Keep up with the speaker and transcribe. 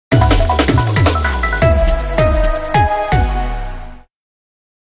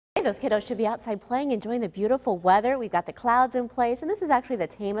Those kiddos should be outside playing, enjoying the beautiful weather. We've got the clouds in place, and this is actually the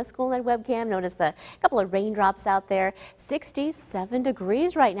Tama school night webcam. Notice the couple of raindrops out there. 67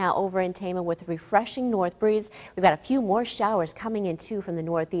 degrees right now over in Tama with a refreshing north breeze. We've got a few more showers coming in too from the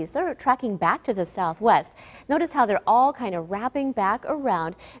northeast. They're tracking back to the southwest. Notice how they're all kind of wrapping back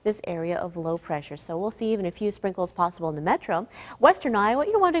around this area of low pressure. So we'll see even a few sprinkles possible in the metro. Western Iowa,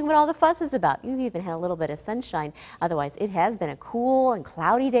 you're wondering what all the fuss is about. You've even had a little bit of sunshine. Otherwise, it has been a cool and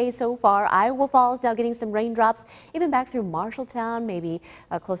cloudy day so far. Iowa Falls now getting some raindrops, even back through Marshalltown, maybe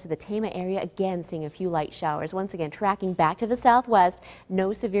close to the Tama area. Again, seeing a few light showers. Once again, tracking back to the southwest.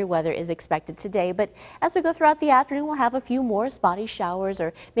 No severe weather is expected today, but as we go throughout the afternoon, we'll have a few more spotty showers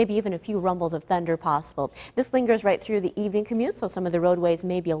or maybe even a few rumbles of thunder possible. This lingers right through the evening commute, so some of the roadways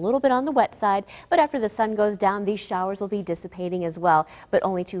may be a little bit on the wet side, but after the sun goes down, these showers will be dissipating as well, but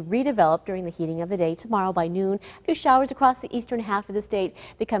only to redevelop during the heating of the day tomorrow by noon. A few showers across the eastern half of the state,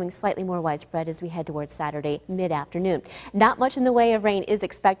 becoming slightly more widespread as we head towards Saturday mid-afternoon. Not much in the way of rain is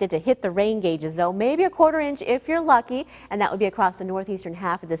expected to hit the rain gauges, though. Maybe a quarter-inch if you're lucky, and that would be across the northeastern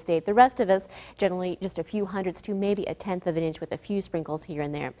half of the state. The rest of us generally just a few hundredths to maybe a tenth of an inch with a few sprinkles here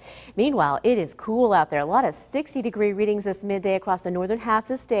and there. Meanwhile, it is cool out there. A lot of 60-degree readings this midday across the northern half of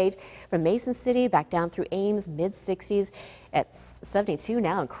the state, from Mason City back down through Ames, mid-60s. At 72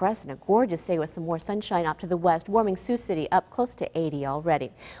 now in Crescent, a gorgeous day with some more sunshine up to the west, warming Sioux City up close to 80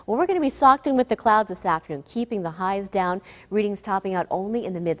 already. Well, we're going to be socked in with the clouds this afternoon, keeping the highs down, readings topping out only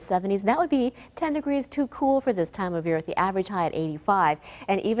in the mid-70s. That would be 10 degrees too cool for this time of year, with the average high at 85.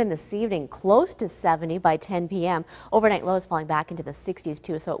 And even this evening, close to 70 by 10 p.m. Overnight lows falling back into the 60s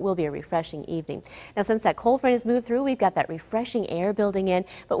too, so it will be a refreshing evening. Now, since that cold front has moved through, we've got that refreshing air building in,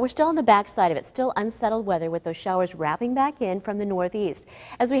 but we're still on the backside of it. Still unsettled weather with those showers wrapping back in from the northeast.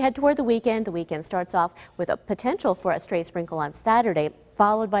 As we head toward the weekend starts off with a potential for a stray sprinkle on Saturday,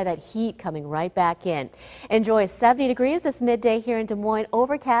 followed by that heat coming right back in. Enjoy 70 degrees this midday here in Des Moines.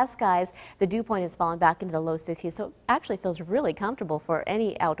 Overcast skies. The dew point has fallen back into the low 60s, so it actually feels really comfortable for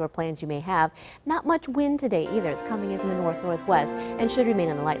any outdoor plans you may have. Not much wind today either. It's coming in from the north-northwest and should remain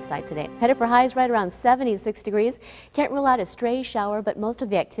on the light side today. Headed for highs right around 76 degrees. Can't rule out a stray shower, but most of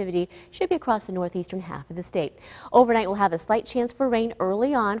the activity should be across the northeastern half of the state. Overnight, we'll have a slight chance for rain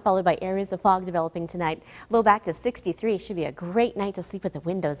early on, followed by areas of fog developing tonight. Low back to 63. Should be a great night to sleep with the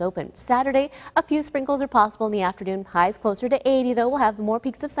windows open. Saturday, a few sprinkles are possible in the afternoon. Highs closer to 80, though. We'll have more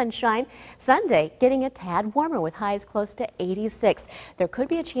peaks of sunshine. Sunday, getting a tad warmer with highs close to 86. There could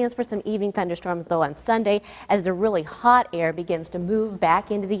be a chance for some evening thunderstorms, though, on Sunday as the really hot air begins to move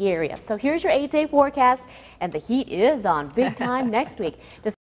back into the area. So here's your 8-day forecast, and the heat is on big time next week.